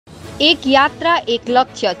एक यात्रा एक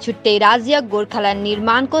लक्ष्य छुट्टै राज्य गोर्खाल्यान्ड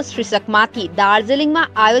निर्माणको शीर्षकमाथि दार्जिलिङमा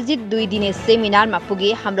आयोजित 2 दिने सेमिनारमा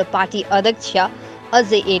पुगे हाम्रो पार्टी अध्यक्ष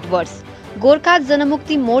अजय एडवर्ड्स। गोर्खा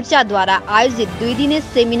जनमुक्ति मोर्चाद्वारा आयोजित 2 दिने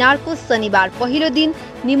सेमिनारको शनिबार पहिलो दिन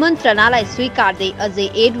निमन्त्रणालाई स्वीकार्दै अजय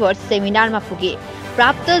एडवर्ड्स सेमिनारमा पुगे।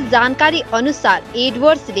 प्राप्त जानकारी अनुसार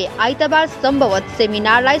एडवर्ड्सले आइतबार सम्भवत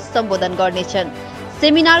सेमिनारलाई सम्बोधन गर्नेछन्।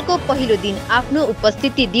 सेमिनारको पहिलो दिन आफ्नो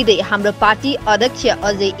उपस्थिति दिँदै हाम्रो पार्टी अध्यक्ष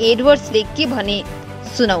अजय एडवर्ड्सले के भने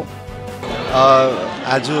सुनौ।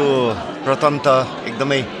 आज प्रथम त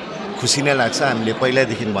एकदमै खुसी नै लाग्छ। हामीले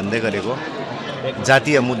पहिल्यैदेखि भन्दै गरेको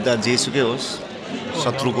जातीय मुद्दा जेसुकै होस्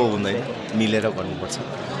शत्रुको हुँदैन, मिलेर गर्नुपर्छ।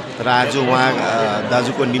 तर आज उहाँ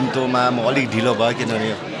दाजुको निम्तोमा म अलिक ढिलो भयो, किनभने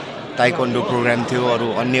ताइक्वान्डो प्रोग्राम थियो, अरू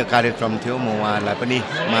अन्य कार्यक्रम थियो। म उहाँहरूलाई पनि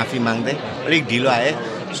माफी माग्दै अलिक ढिलो आएँ।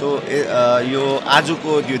 सो यो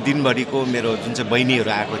आजको यो दिनभरिको मेरो जुन चाहिँ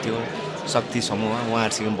बहिनीहरू आएको थियो शक्ति समूह,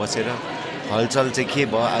 उहाँहरूसँग बसेर हलचल चाहिँ के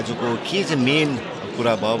भयो, आजको के चाहिँ मेन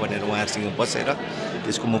कुरा भयो भनेर उहाँहरूसँग बसेर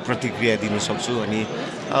त्यसको म प्रतिक्रिया दिन सक्छु। अनि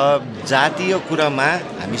जातीय कुरामा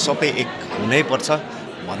हामी सबै एक हुनैपर्छ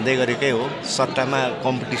भन्दै गरेकै हो। सट्टामा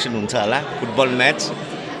कम्पिटिसन हुन्छ होला, फुटबल म्याच,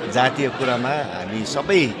 जातीय कुरामा हामी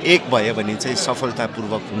सबै एक भयो भने चाहिँ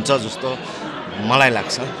सफलतापूर्वक हुन्छ जस्तो मलाई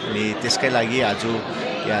लाग्छ। अनि त्यसकै लागि आज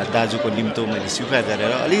यहाँ दाजुको निम्तो मैले स्वीकार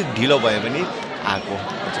गरेर अलिक ढिलो भयो भने आएको।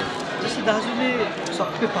 हजुर, जस्तै दाजुले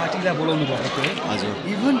सबै पार्टीलाई बोलाउनु भएको थियो। हजुर,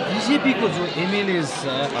 इभन बिजेपीको जो एमएलएज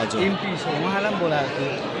हजुर एमपी छ उहाँलाई पनि बोलाएको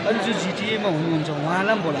थियो, अनि जो जिटिएमा हुनुहुन्छ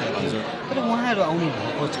उहाँलाई पनि बोलाएको थियो, तर उहाँहरू आउनु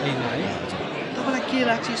भएको छैन है। तपाईँलाई के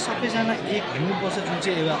लाग्छ सबैजना एक हुनुपर्छ जुन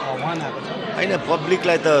चाहिँ एउटा आह्वान आएको छ? होइन,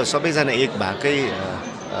 पब्लिकलाई त सबैजना एक भएकै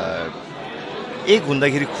एक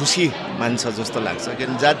हुँदाखेरि खुसी मान्छ जस्तो लाग्छ।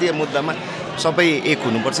 किनभने जातीय मुद्दामा सबै एक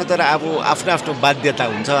हुनुपर्छ, तर अब आफ्नो आफ्नो बाध्यता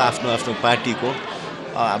हुन्छ आफ्नो आफ्नो पार्टीको।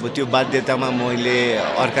 अब त्यो बाध्यतामा मैले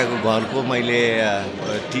अर्काको घरको मैले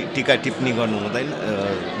टिका टिप्पणी गर्नु हुँदैन,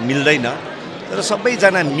 मिल्दैन। तर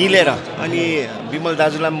सबैजना मिलेर, अनि विमल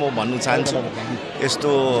दाजुलाई म भन्नु चाहन्छु, यस्तो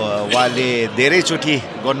उहाँले धेरैचोटि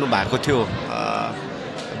गर्नुभएको थियो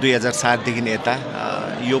 2007 देखि यता।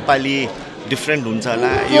 यो पालि डिफ्रेन्ट हुन्छ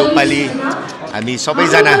होला। यो पालि हामी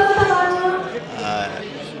सबैजना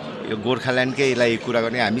यो गोर्खाल्यान्डकैलाई कुरा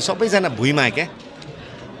गर्ने, हामी सबैजना भुइँमा क्या,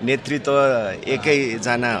 नेतृत्व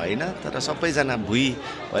एकैजना होइन, तर सबैजना भुइँ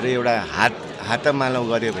भएर एउटा हातमालो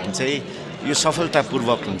गऱ्यो भने चाहिँ यो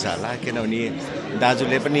सफलतापूर्वक हुन्छ होला। किनभने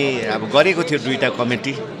दाजुले पनि अब गरेको थियो 2टा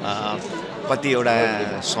कमिटी, कति एउटा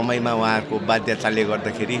समयमा उहाँहरूको बाध्यताले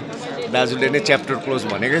गर्दाखेरि दाजुले नै च्याप्टर क्लोज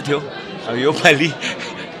भनेकै थियो। अब यो पालि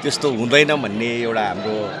त्यस्तो हुँदैन भन्ने एउटा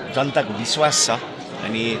हाम्रो जनताको विश्वास छ।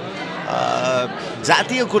 अनि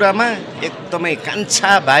जातीय कुरामा एकदमै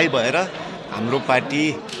कान्छा भाइ भएर हाम्रो पार्टी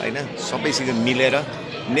होइन सबैसँग मिलेर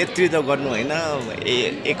नेतृत्व गर्नु होइन,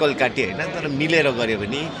 एकल काटी होइन, तर मिलेर गऱ्यो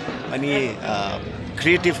भने अनि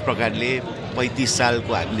क्रिएटिभ प्रकारले 35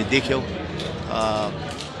 सालको हामीले देख्यौँ।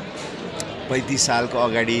 35 सालको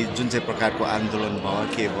अगाडि जुन चाहिँ प्रकारको आन्दोलन भयो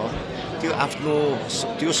के भयो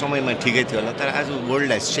त्यो समयमा ठिकै थियो होला। तर आज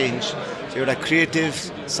वर्ल्ड हेज चेन्ज। एउटा क्रिएटिभ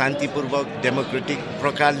शान्तिपूर्वक डेमोक्रेटिक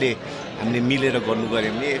प्रकारले हामीले मिलेर गर्नु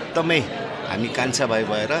गऱ्यौँ भने एकदमै हामी कान्छा भाइ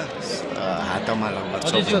भएर हातमा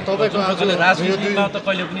लाग्छौँ। तपाईँको आज राजनीतिमा त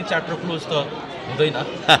कहिले पनि च्याप्टर क्लोज त हुँदैन,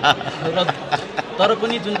 तर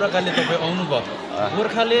पनि जुन प्रकारले तपाईँ आउनुभयो,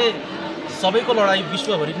 गोर्खाले सबैको लडाइँ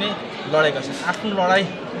विश्वभरि नै लडेका छन्। आफ्नो लडाइँ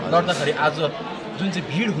लड्दाखेरि आज जुन चाहिँ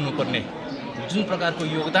भिड हुनुपर्ने, जुन प्रकारको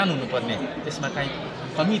योगदान हुनुपर्ने, त्यसमा काहीँ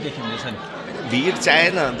कमी देखिँदैछ नि? भिड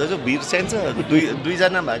चाहिएन दाजु, भिड चाहिन्छ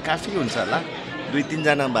दुईजना भए काफी हुन्छ होला, 2-3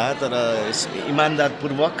 जना भए, तर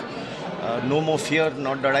इमान्दारपूर्वक नो मो फियर,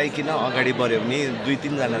 नडराइकन अगाडि बढ्यो भने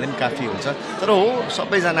 2-3 जनाले पनि काफी हुन्छ। तर हो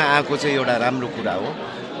सबैजना आएको चाहिँ एउटा राम्रो कुरा हो।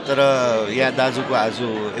 तर यहाँ दाजुको आज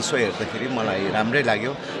यसो हेर्दाखेरि मलाई राम्रै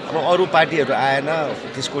लाग्यो। अब अरू पार्टीहरू आएन,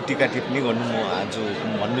 त्यसको टिका टिप्पणी गर्नु म आज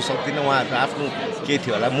भन्नु सक्दिनँ। उहाँहरू आफ्नो के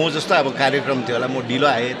थियो होला, म जस्तो अब कार्यक्रम थियो होला, म ढिलो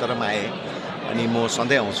आएँ तर म आएँ, अनि म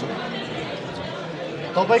सधैँ आउँछु।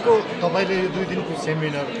 तपाईँले यो 2 दिनको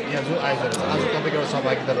सेमिनार यहाँ जो आयोजना छ, आज तपाईँको एउटा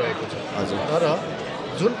सहभागिता रहेको छ। हजुर, तर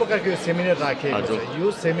जुन प्रकारको यो सेमिनार राखिएको छ, यो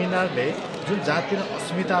सेमिनारले जुन जातीय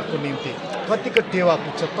अस्मिताको निम्ति कतिको टेवा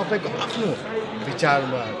पुग्छ तपाईँको आफ्नो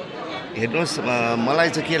विचारमा? हेर्नुहोस्, मलाई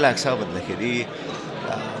चाहिँ के लाग्छ भन्दाखेरि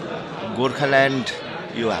गोर्खाल्यान्ड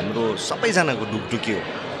यो हाम्रो सबैजनाको ढुकढुकी हो।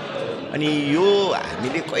 अनि यो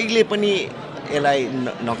हामीले कहिले पनि यसलाई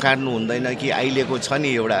नकार्नु हुँदैन कि अहिलेको छ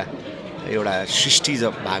नि एउटा सृष्टि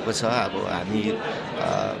भएको छ, अब हामी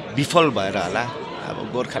विफल भएर होला, अब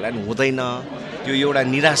गोर्खाल्यान्ड हुँदैन, त्यो एउटा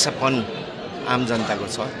निराशापन आम जनताको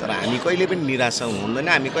छ। तर हामी कहिले पनि निराशा हुँदैन,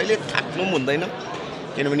 हामी कहिले थाक्नु पनि हुँदैन।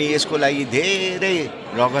 किनभने यसको लागि धेरै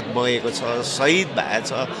रगत बगेको छ, शहीद भएको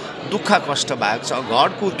छ, दुःख कष्ट भएको छ, घर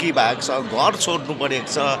कुर्की भएको छ, घर छोड्नु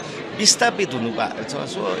परेको छ, विस्थापित हुनु भएको छ।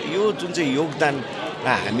 सो यो जुन चाहिँ योगदान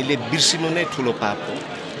हामीले बिर्सिनु नै ठुलो पाप हो।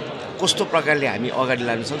 कस्तो प्रकारले हामी अगाडि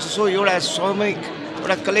लान सक्छौँ। सो एउटा सामूहिक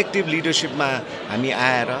एउटा कलेक्टिभ लिडरसिपमा हामी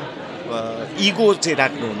आएर इगो चाहिँ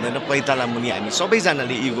राख्नु हुँदैन। पैताला मुनि हामी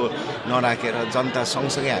सबैजनाले इगो नराखेर जनता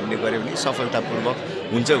सँगसँगै हामीले गऱ्यो भने सफलतापूर्वक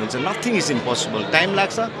हुन्छ। Nothing is impossible. टाइम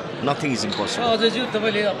लाग्छ, नथिङ इज इम्पोसिबल। अजयज्यू,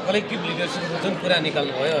 तपाईँले कलेक्टिभ लिडरसिपको जुन कुरा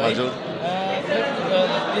निकाल्नुभयो है, हजुर,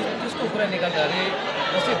 त्यसको कुरा निकाल्दाखेरि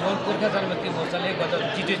जस्तै गोर्खा जनमुक्ति मोर्चाले गत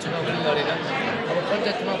जिटिए चुनाव पनि लडेर अब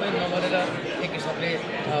पञ्चायत चुनाव पनि नगरेर एक हिसाबले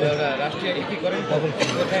एउटा राष्ट्रिय एकीकरण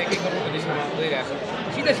गोर्खा एकीकरणको दिशामा गइरहेको छ।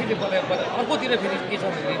 सिधै अर्कोतिर फेरि के छ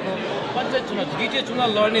भनेको पञ्चायत चुनाव जिटिए चुनाव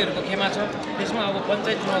लड्नेहरूको खेमा छ, त्यसमा अब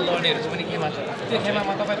पञ्चायत चुनाव लड्नेहरूको पनि खेमा छ। त्यो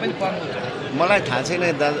खेमामा तपाईँ पनि पर्नुहुन्छ? मलाई थाहा छैन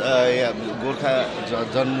गोर्खा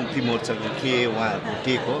जनमुक्ति मोर्चाको के उहाँहरूको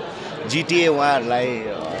टेक हो। जिटिए उहाँहरूलाई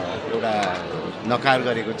एउटा नकार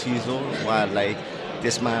गरेको चिज हो, उहाँहरूलाई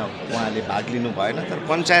त्यसमा उहाँले भाग लिनु भएन। तर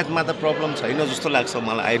पञ्चायतमा त प्रब्लम छैन जस्तो लाग्छ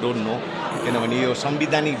मलाई। आई डोन्ट नो, किनभने यो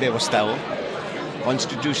संवैधानिक व्यवस्था हो,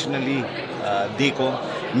 कन्स्टिट्युसनली दिएको।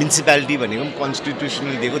 म्युनिसिपालिटी भनेको पनि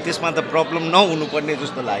कन्स्टिट्युसनली दिएको, त्यसमा त प्रब्लम नहुनुपर्ने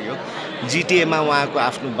जस्तो लाग्यो। जिटिएमा उहाँको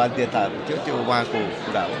आफ्नो बाध्यताहरू थियो, त्यो उहाँको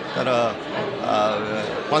कुरा हो। तर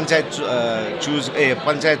पञ्चायत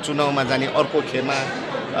चुनावमा जाने अर्को खेमा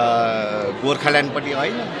गोर्खाल्यान्डपट्टि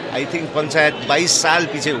होइन। आई थिङ्क पञ्चायत 22 साल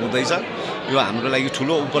पछि हुँदैछ। यो हाम्रो लागि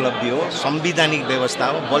ठुलो उपलब्धि हो, संवैधानिक व्यवस्था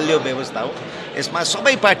हो, बलियो व्यवस्था हो। यसमा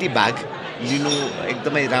सबै पार्टी भाग लिनु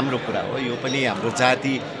एकदमै राम्रो कुरा हो। यो पनि हाम्रो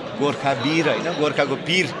जाति गोर्खा वीर होइन, गोर्खाको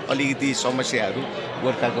पीर अलिकति समस्याहरू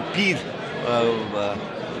गोर्खाको पीर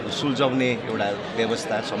सुल्झाउने एउटा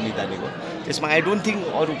व्यवस्था संवैधानिक हो। त्यसमा आई डोन्ट थिङ्क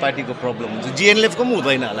अरू पार्टीको प्रब्लम हुन्छ। जिएनएलएफको पनि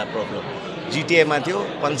हुँदैन होला प्रब्लम। जिटिएमा थियो,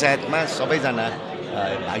 पञ्चायतमा सबैजना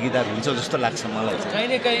भागीदार हुन्छ जस्तो लाग्छ मलाई।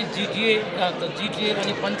 कहिलेकाहीँ जिटिए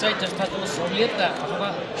अनि पञ्चायत जस्ता जो सहुलियतका अथवा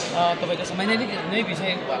तपाईँको सामान्य नै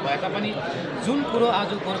विषय भए तापनि जुन कुरो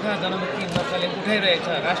आज गोर्खा जनमुक्ति मोर्चाले उठाइरहेको छ,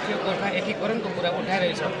 राष्ट्रिय गोर्खा एकीकरणको कुरा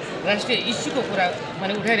उठाइरहेको छ, राष्ट्रिय इस्युको कुरा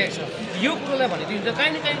माने उठाइरहेको छ, यो कुरोलाई भनिदिन्छ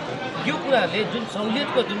कहीँ न कहीँ यो कुराहरूले जुन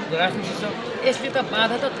सहुलियतको जुन राजनीति छ यसले त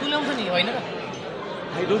बाधा त तुल्याउँछ नि, होइन र?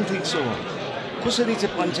 I don't think so. कसरी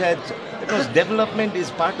चाहिँ panchayat, because development is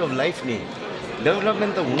part of life नि।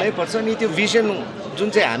 डेभलपमेन्ट त हुनैपर्छ नि। त्यो भिजन जुन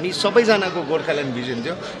चाहिँ हामी सबैजनाको गोर्खाल्यान्ड भिजन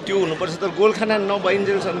थियो त्यो हुनुपर्छ। तर गोर्खाल्यान्ड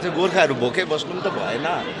नभइन्जेलसम्म चाहिँ गोर्खाहरू भोकै बस्नु पनि त भएन।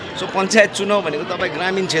 सो पञ्चायत चुनाव भनेको तपाईँ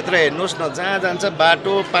ग्रामीण क्षेत्र हेर्नुहोस् न, जहाँ जान्छ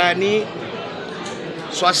बाटो, पानी,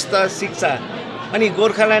 स्वास्थ्य, शिक्षा। अनि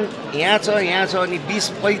गोर्खाल्यान्ड यहाँ छ अनि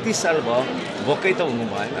 20-35 साल भयो भोकै त हुनु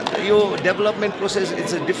भएन। यो development process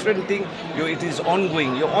it's a different thing. यो इट इज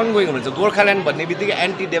अनगोइङ। यो अनगोइङ हुन्छ। गोर्खाल्यान्ड भन्ने बित्तिकै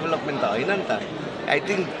एन्टी डेभलपमेन्ट त होइन नि त। आई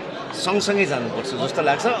थिङ्क सँगसँगै जानुपर्छ जस्तो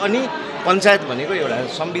लाग्छ। अनि पञ्चायत भनेको एउटा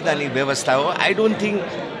संवैधानिक व्यवस्था हो। आई डोन्ट थिङ्क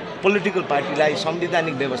पोलिटिकल पार्टीलाई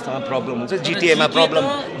संवैधानिक व्यवस्थामा प्रब्लम हुन्छ। जिटिएमा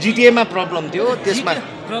प्रब्लम थियो, त्यसमा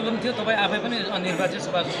प्रब्लम थियो। तपाईँ आफै पनि निर्वाचित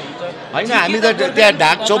सभासद हुन्छ होइन। हामी त त्यहाँ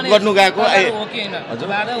ढाकचोप गर्नु गएको।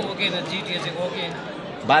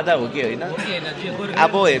 बाधा हो कि होइन?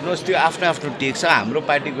 अब हेर्नुहोस्, त्यो आफ्नो आफ्नो टेक छ। हाम्रो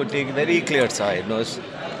पार्टीको टेक भेरी क्लियर छ। हेर्नुहोस्,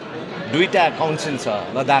 2टा काउन्सिल छ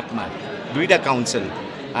लद्दाखमा, 2टा काउन्सिल।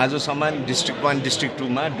 आजसम्म डिस्ट्रिक्ट 1 डिस्ट्रिक्ट 2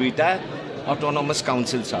 मा 2टा अटोनोमस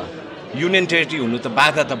काउन्सिल छ। युनियन टेरिटरी हुनु त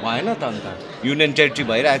बाधा त भएन त। अन्त युनियन टेरिटरी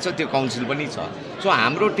भइरहेछ, त्यो काउन्सिल पनि छ। सो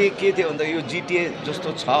हाम्रो टेक के थियो भन्दा यो जिटिए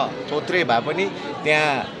जस्तो छ थोत्रै भए पनि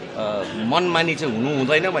त्यहाँ मनमानी चाहिँ हुनु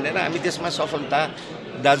हुँदैन भनेर हामी त्यसमा सफलता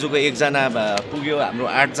दाजुको 1जना पुग्यो, हाम्रो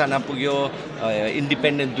 8जना पुग्यो,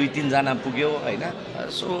 इन्डिपेन्डेन्ट 2-3 जना पुग्यो होइन।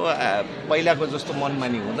 सो पहिलाको जस्तो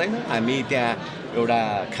मनमानी हुँदैन। हामी त्यहाँ एउटा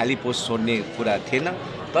खाली पोस्ट छोड्ने कुरा थिएन।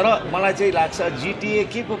 तर मलाई चाहिँ लाग्छ जिटिए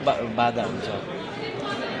के को बाधा हुन्छ?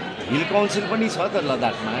 हिल काउन्सिल पनि छ त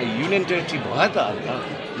लद्दाखमा, युनियन टेरिटरी भयो त, अन्त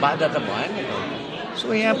बाधा त भएन त। सो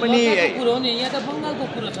यहाँ पनि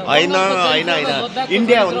होइन,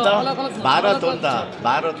 इन्डिया हो नि त, भारत हो नि त।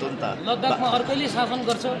 लद्दाखमा अर्कैले शासन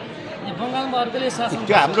गर्छ, बङ्गालमा अर्कैले शासन।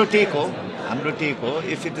 त्यो हाम्रो टेक हो।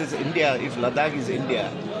 If it is India, if Ladakh is India,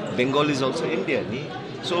 Bengal is also India नि।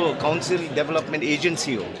 सो काउन्सिल डेभलपमेन्ट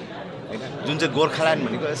एजेन्सी हो होइन, जुन चाहिँ गोर्खाल्यान्ड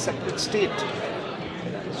भनेको सेपरेट स्टेट।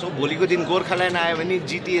 सो भोलिको दिन गोर्खाल्यान्ड आयो भने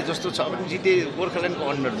जिटिए जस्तो छ भने जिटिए गोर्खाल्यान्डको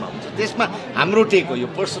अन्डरमा हुन्छ। त्यसमा हाम्रो टेक हो, यो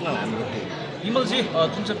पर्सनल हाम्रो टेक। विमलजी,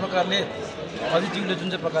 जुन चाहिँ प्रकारले अजितज्यूले जुन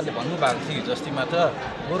चाहिँ प्रकारले भन्नुभएको थियो हिजो अस्ति मात्र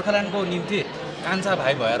गोर्खाल्यान्डको निम्ति कान्छा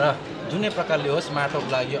भाइ भएर जुनै प्रकारले होस् माटोको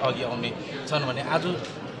लागि अघि आउने छन् भने आज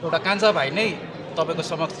एउटा कान्छा भाइ नै तपाईँको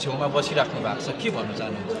समक्ष छेउमा बसिराख्नु भएको छ, के भन्नु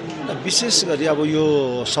चाहनुहुन्छ? विशेष गरी अब यो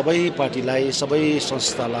सबै पार्टीलाई, सबै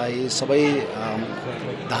संस्थालाई, सबै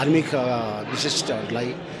धार्मिक विशिष्टहरूलाई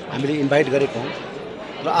हामीले इन्भाइट गरेको हौँ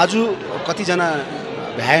र आज कतिजना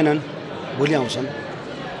भ्याएनन्, भोलि आउँछन्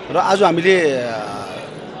र आज हामीले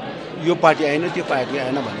यो पार्टी आएन त्यो पार्टी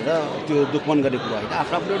आएन भनेर त्यो दुखमन गर्ने कुरो होइन।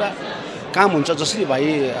 आफ्नो आफ्नो एउटा काम हुन्छ। जसरी भाइ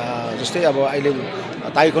जस्तै अब अहिले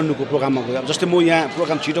ताइक्वान्डोको प्रोग्राममा गयो, जस्तै म यहाँ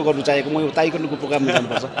प्रोग्राम छिटो गर्नु चाहेको, म ताइक्वान्डोको प्रोग्राममा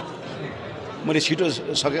जानुपर्छ, मैले छिटो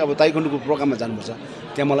सकेँ, अब ताइक्वान्डोको प्रोग्राममा जानुपर्छ,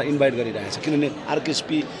 त्यहाँ मलाई इन्भाइट गरिरहेको छ। किनभने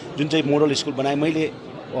आरकेएसपी जुन चाहिँ मोडल स्कुल बनाएँ मैले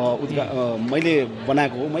मैले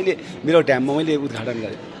बनाएको हो, मैले मेरो टाइममा मैले उद्घाटन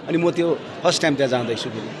गरेँ अनि म त्यो फर्स्ट टाइम त्यहाँ जाँदैछु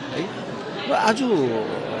है। र आज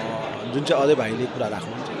जुन चाहिँ अजय भाइले कुरा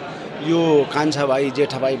राख्नुहुन्छ यो कान्छा भाइ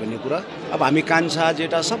जेठा भाइ भन्ने कुरा, अब हामी कान्छा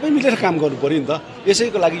जेठा सबै मिलेर काम गर्नु पऱ्यो नि त।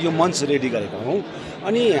 यसैको लागि यो मञ्च रेडी गरेको हौँ।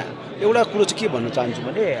 अनि एउटा कुरो चाहिँ के भन्न चाहन्छु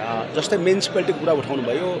भने जस्तै म्युनिसिपालिटीको कुरा उठाउनु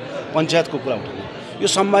भयो, पञ्चायतको कुरा उठाउनु, यो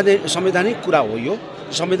संवैधानिक कुरा हो। यो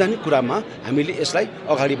संवैधानिक कुरामा हामीले यसलाई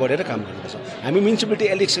अगाडि बढेर काम गर्नुपर्छ। हामी म्युनिसिपालिटी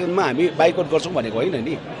इलेक्सनमा हामी बाइकआउट गर्छौँ भनेको होइन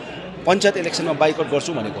नि, पञ्चायत इलेक्सनमा बाइकआउट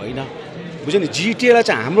गर्छौँ भनेको होइन, बुझ्यो नि। जिटिएलाई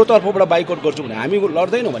चाहिँ हाम्रो तर्फबाट बाइकआउट गर्छौँ भने हामी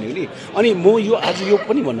लड्दैनौँ भनेको नि। अनि म यो आज यो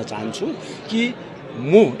पनि भन्न चाहन्छु कि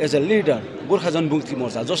म as a leader Gorkha Janmukti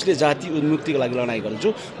Morcha जसले जाति उन्मुक्तिको लागि लडाइँ गर्छु,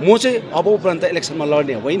 म चाहिँ अब उपरान्त इलेक्सनमा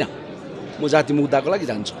लड्ने होइन। म जाति मुद्दाको लागि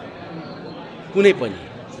जान्छु।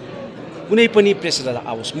 कुनै पनि प्रेसर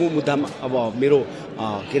आओस्, म मुद्दामा अब मेरो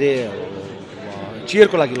के अरे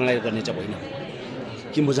चेयरको लागि लडाइँ गर्ने चाहिँ होइन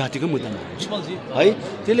कि म जातिको मुद्दामा आउँछु है।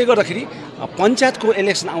 त्यसले गर्दाखेरि पञ्चायतको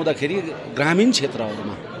इलेक्सन आउँदाखेरि ग्रामीण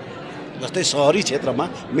क्षेत्रहरूमा जस्तै सहरी क्षेत्रमा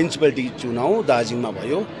म्युनिसिपालिटी चुनाव दार्जिलिङमा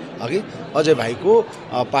भयो अघि अजय भाइको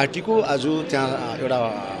पार्टीको आज त्यहाँ एउटा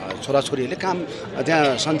छोराछोरीहरूले काम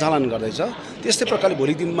त्यहाँ सञ्चालन गर्दैछ। त्यस्तै प्रकारले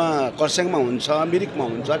भोलि दिनमा खरसाङमा हुन्छ, मिरिकमा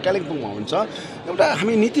हुन्छ, कालिम्पोङमा हुन्छ। एउटा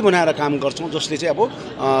हामी नीति बनाएर काम गर्छौँ जसले चाहिँ अब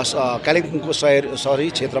कालिम्पोङको सहरी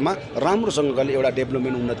क्षेत्रमा राम्रोसँगले एउटा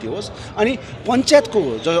डेभलपमेन्ट उन्नति होस्। अनि पञ्चायतको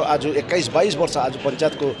जो आज 21-22 वर्ष आज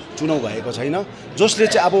पञ्चायतको चुनाव भएको छैन, जसले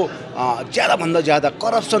चाहिँ अब ज्यादाभन्दा ज्यादा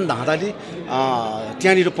करप्सन धाँधाली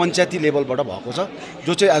त्यहाँनिर पञ्चायती लेभलबाट भएको छ।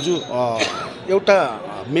 जो चाहिँ आज एउटा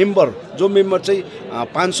मेम्बर चाहिँ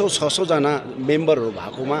 500-600 जना मेम्बरहरू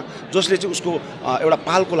भएकोमा जसले चाहिँ उसको एउटा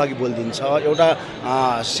पालको लागि बोलिदिन्छ, एउटा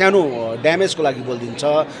सानो ड्यामेजको लागि बोलिदिन्छ,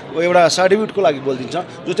 एउटा सर्टिफिकेटको लागि बोलिदिन्छ,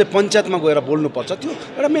 जो चाहिँ पञ्चायतमा गएर बोल्नुपर्छ त्यो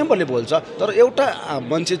एउटा मेम्बरले बोल्छ। तर एउटा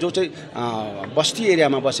मान्छे जो चाहिँ बस्ती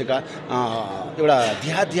एरियामा बसेका एउटा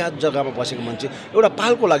देहात जग्गामा बसेको मान्छे एउटा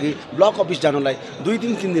पालको लागि ब्लक अफिस जानलाई 2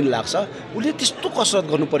 दिन 3 दिन लाग्छ। उसले त्यस्तो कसरत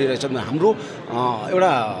गर्नु परिरहेछ। हाम्रो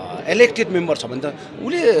एउटा इलेक्टेड मेम्बर छ भने त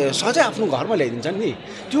उसले सधैँ आफ्नो घरमा ल्याइदिन्छन् नि।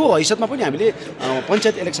 त्यो हैसियतमा पनि हामीले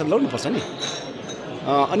पञ्चायत इलेक्सन लड्नुपर्छ नि।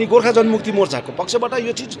 अनि गोर्खा जनमुक्ति मोर्चाको पक्षबाट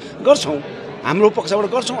यो चिज गर्छौँ, हाम्रो पक्षबाट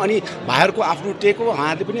गर्छौँ। अनि भाइहरूको आफ्नो टेको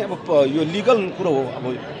उहाँहरूले पनि अब यो लिगल कुरो हो, अब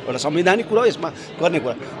एउटा संवैधानिक कुरो हो, यसमा गर्ने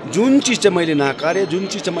कुरा। जुन चिज चाहिँ मैले नाकारेँ, जुन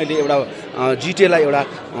चिज चाहिँ मैले एउटा जिटिएलाई एउटा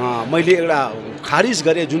मैले एउटा खारिज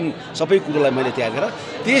गरेँ, जुन सबै कुरोलाई मैले त्यागेर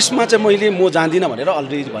त्यसमा चाहिँ म जान्दिनँ भनेर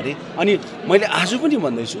अलरेडी भनेँ। अनि मैले आज पनि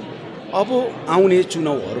भन्दैछु, अब आउने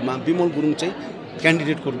चुनावहरूमा विमल गुरुङ चाहिँ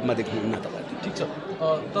क्यान्डिडेटको रूपमा देख्नुहुन्न तपाईँले। ठिक छ,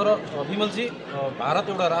 तर विमलजी भारत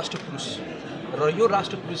एउटा राष्ट्र पुरुष र यो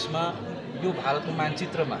राष्ट्र पुरुषमा यो भारतको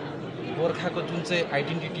मानचित्रमा गोर्खाको जुन चाहिँ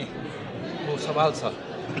आइडेन्टिटीको सवाल छ,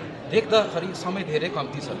 देख्दाखेरि समय धेरै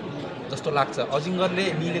कम्ती छ जस्तो लाग्छ। अजिङ्गरले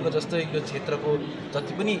मिलेको जस्तो यो क्षेत्रको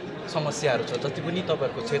जति पनि समस्याहरू छ, जति पनि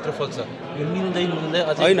तपाईँहरूको क्षेत्रफल छ, यो मिल्दै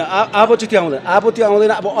होइन। अब चाहिँ त्यो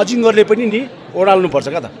आउँदैन। अब अजिङ्गरले पनि नि ओडाल्नुपर्छ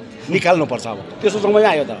क्या त, निकाल्नुपर्छ। अब त्यसो समय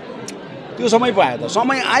आयो त, त्यो समय पो आयो त,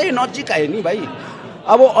 समय आयो, नजिक आयो नि भाइ।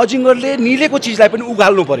 अब अजिङ्गरले निलेको चिजलाई पनि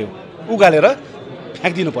उगाल्नु पऱ्यो, उगालेर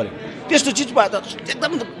फ्याँकिदिनु पऱ्यो। त्यस्तो चिज भयो त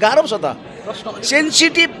एकदम गाह्रो छ त।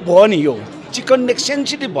 सेन्सिटिभ भयो नि, यो चिकन नेक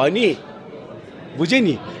सेन्सिटिभ भयो नि, बुझेँ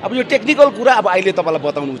नि। अब यो टेक्निकल कुरा अब अहिले तपाईँलाई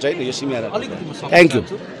बताउनु छैन यो सिमियार। थ्याङ्क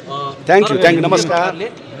यू, नमस्कार।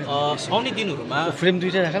 आउने दिनहरूमा फ्रेम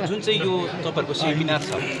दुईटा राख जुन चाहिँ यो तपाईँहरूको सेमिनार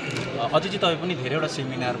छ, अझै चाहिँ तपाईँ पनि धेरैवटा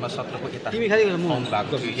सेमिनारमा सत्रको यता आउनु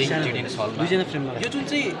भएको थियो यही हलमा। यो जुन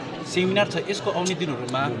चाहिँ सेमिनार छ यसको आउने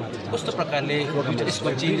दिनहरूमा कस्तो प्रकारले यसको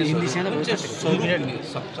चेन्जेस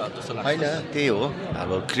सक्छ जस्तो लाग्छ? होइन, त्यही हो अब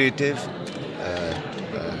क्रिएटिभ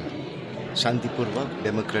शान्तिपूर्वक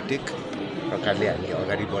डेमोक्रेटिक प्रकारले हामी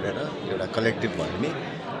अगाडि बढेर एउटा कलेक्टिभ भयो भने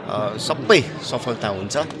सबै सफलता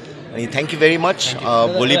हुन्छ। अनि थ्याङ्क यू भेरी मच।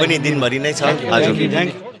 भोलि पनि दिनभरि नै छ।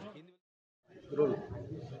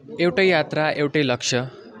 एउटै यात्रा एउटै लक्ष्य,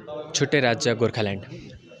 छुट्टै राज्य गोर्खाल्यान्ड।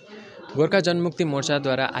 गोर्खा जनमुक्ति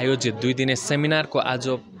मोर्चाद्वारा आयोजित 2 दिने सेमिनारको आज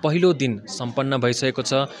पहिलो दिन सम्पन्न भइसकेको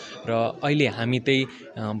छ र अहिले हामी त्यही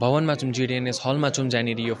भवनमा छौँ, GJNS हलमा छौँ,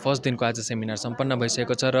 जहाँनिर यो फर्स्ट दिनको आज सेमिनार सम्पन्न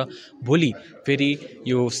भइसकेको छ र भोलि फेरि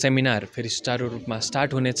यो सेमिनार फेरि सुचारू रूपमा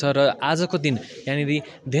स्टार्ट हुनेछ र आजको दिन यहाँनिर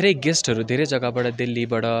धेरै गेस्टहरू धेरै जग्गाबाट,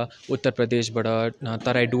 दिल्लीबाट, उत्तर प्रदेशबाट,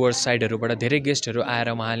 तराई डुवर्स साइडहरूबाट धेरै गेस्टहरू आएर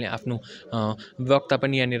उहाँले आफ्नो वक्ता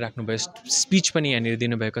पनि यहाँनिर राख्नुभयो, स्पिच पनि यहाँनिर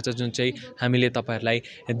दिनुभएको छ, जुन चाहिँ हामीले तपाईँहरूलाई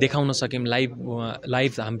देखाउन सक्यौँ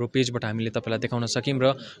लाइभ हाम्रो पेजबाट हामीले तपाईँलाई देखाउन सक्यौँ।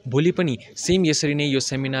 र भोलि पनि सेम यसरी नै यो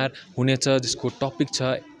सेमिनार हुनेछ, जसको टपिक छ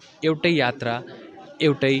एउटै यात्रा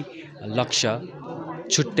एउटै लक्ष्य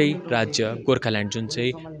छुट्टै राज्य गोर्खाल्यान्ड, जुन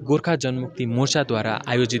चाहिँ गोर्खा जनमुक्ति मोर्चाद्वारा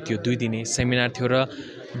आयोजित यो 2 दिने सेमिनार थियो र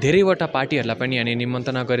धेरैवटा पार्टीहरूलाई पनि यहाँनिर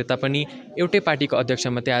निमन्त्रणा गरे तापनि एउटै पार्टीको अध्यक्ष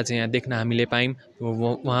मात्रै आज यहाँ देख्न हामीले पायौँ।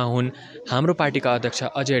 उहाँ हुन् हाम्रो पार्टीका अध्यक्ष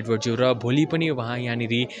अजय एडवर्डज्यू र भोलि पनि उहाँ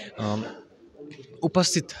यहाँनिर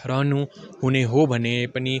उपस्थित रहनु हुने हो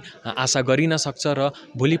भने पनि आशा गरिन सक्छ र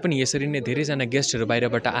भोलि पनि यसरी नै धेरैजना गेस्टहरू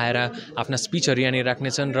बाहिरबाट आएर आफ्ना स्पिचहरू यहाँनिर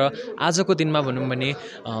राख्नेछन्। र आजको दिनमा भनौँ भने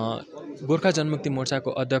गोर्खा जनमुक्ति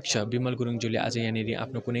मोर्चाको अध्यक्ष विमल गुरुङज्यूले आज यहाँनिर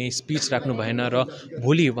आफ्नो कुनै स्पिच राख्नु भएन र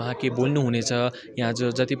भोलि उहाँ के बोल्नुहुनेछ, यहाँ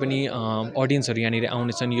जो जति पनि अडियन्सहरू यहाँनिर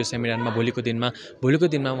आउनेछन् यो सेमिनारमा भोलिको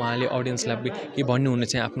दिनमा उहाँले अडियन्सलाई के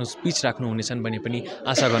भन्नुहुनेछ, आफ्नो स्पिच राख्नुहुनेछन् भन्ने पनि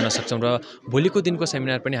आशा गर्न सक्छौँ। र भोलिको दिनको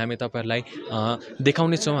सेमिनार पनि हामी तपाईँहरूलाई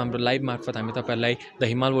देखाउनेछौँ, हाम्रो लाइभ मार्फत हामी तपाईँहरूलाई द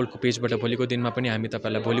हिमाल वर्ल्डको पेजबाट भोलिको दिनमा पनि हामी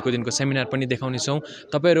तपाईँहरूलाई भोलिको दिनको सेमिनार पनि देखाउनेछौँ।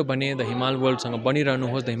 तपाईँहरू भने द हिमाल वर्ल्डसँग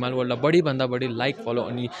बनिरहनुहोस्, द हिमाल वर्ल्डलाई बढीभन्दा बढी लाइक, फलो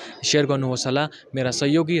अनि सेयर गर्नुहोस् होला। मेरा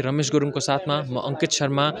सहयोगी रमेश गुरुङको साथमा म अङ्कित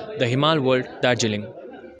शर्मा, द हिमाल वर्ल्ड, दार्जिलिङ।